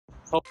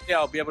Hopefully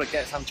I'll be able to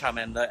get some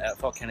Charmander at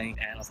Fort Canning,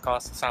 and of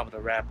course some of the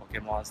rare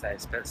Pokemons that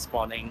is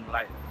spawning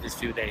like these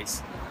few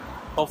days.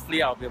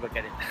 Hopefully I'll be able to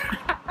get it.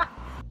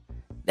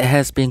 There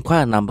has been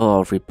quite a number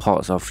of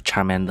reports of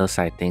Charmander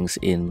sightings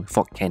in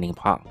Fort Canning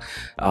Park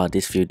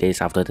these few days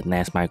after the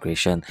next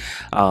migration.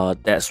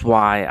 That's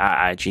why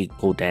I actually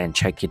go there and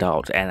check it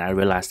out, and I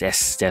realized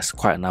there's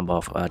quite a number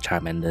of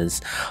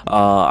Charmanders.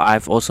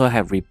 I've also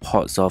have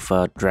reports of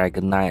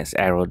Dragonite's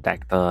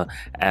Aerodactyl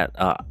at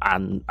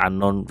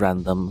unknown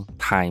random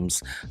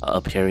times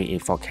appearing in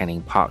Fort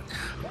Canning Park.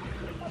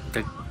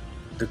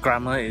 The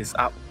grammar is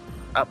up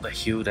the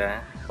hill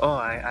there. Oh,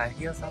 I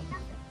hear some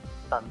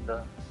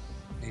thunder.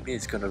 Maybe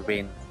it's gonna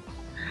rain.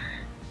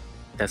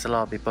 There's a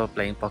lot of people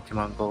playing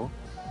Pokemon Go,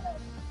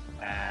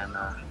 and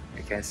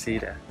you can see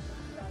that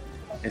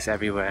it's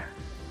everywhere.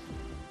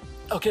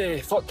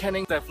 Okay, Fort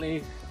Canning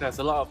definitely there's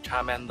a lot of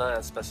Charmander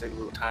at specific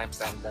route times,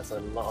 and there's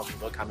a lot of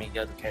people coming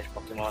here to catch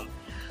Pokemon.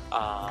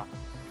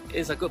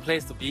 It's a good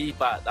place to be,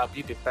 but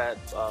be prepared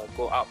to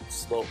go up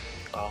slope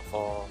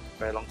for a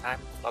very long time.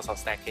 Lots of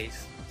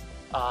staircase.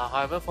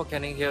 However, Fort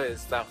Canning here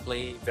is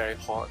definitely very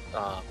hot.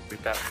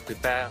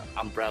 Prepare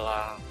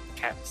umbrella,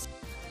 caps,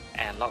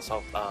 and lots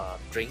of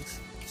drinks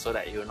so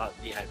that you will not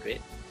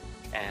dehydrate,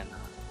 and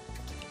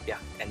yeah,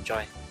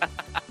 enjoy.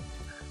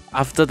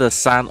 After the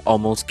sun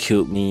almost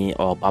killed me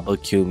or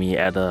barbecued me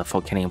at the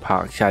Fort Canning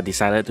Park, I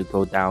decided to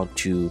go down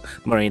to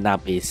Marina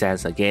Bay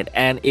Sands again,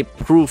 and it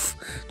proved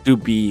to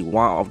be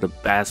one of the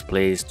best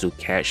places to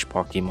catch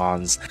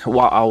Pokemons.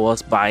 While I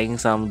was buying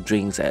some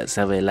drinks at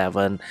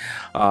 7-Eleven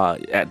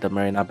at the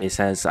Marina Bay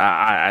Sands,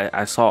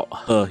 I saw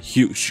a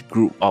huge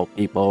group of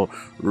people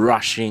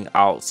rushing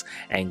out,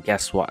 and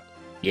guess what?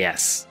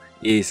 Yes,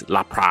 it's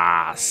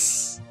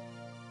Lapras.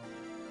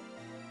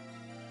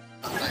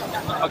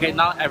 Okay,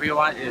 now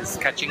everyone is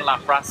catching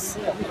Lapras.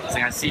 As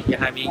you can see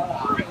behind me,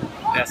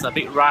 there's a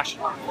big rush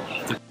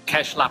to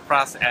catch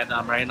Lapras at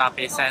Marina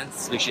Bay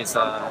Sands, which is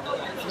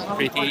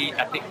pretty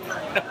epic.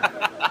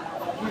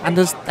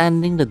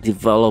 Understanding the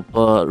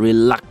developer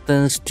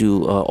reluctance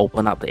to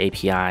open up the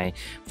API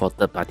for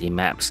third-party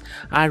maps,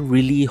 I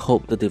really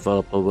hope the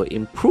developer will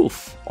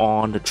improve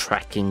on the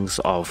trackings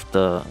of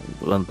the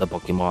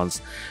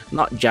Pokemons,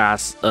 not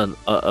just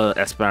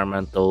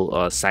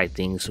experimental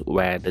sightings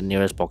where the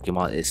nearest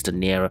Pokemon is the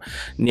near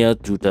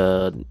to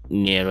the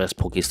nearest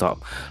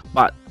Pokestop,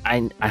 but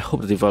I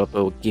hope the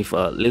developer will give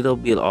a little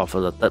bit of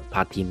the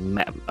third-party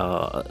map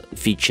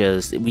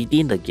features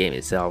within the game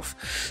itself,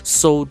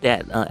 so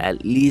that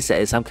at least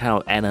there is some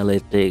kind of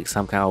analytics,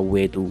 some kind of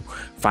way to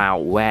find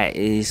out where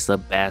is the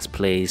best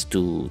place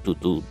to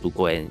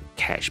go and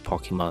catch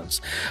Pokemons.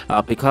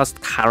 Because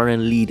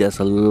currently there's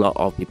a lot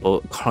of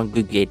people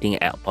congregating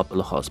at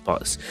popular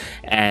hotspots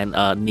and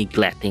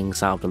neglecting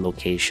some of the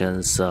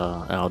locations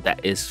that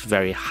is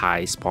very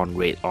high spawn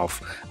rate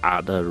of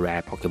other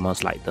rare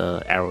Pokemons like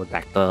the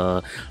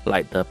Aerodactyl,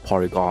 like the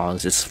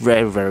Polygons. It's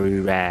very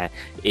rare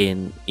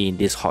in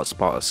these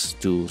hotspots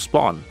to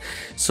spawn.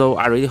 So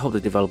I really hope the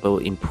developer will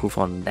improve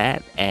on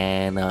that,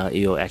 and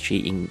it will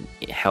actually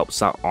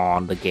helps out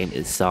on the game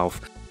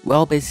itself.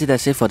 Well, basically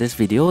that's it for this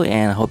video,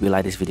 and I hope you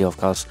like this video. Of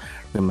course,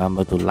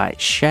 remember to like,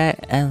 share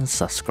and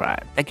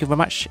subscribe. Thank you very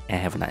much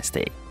and have a nice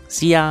day.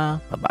 See ya.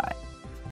 Bye bye.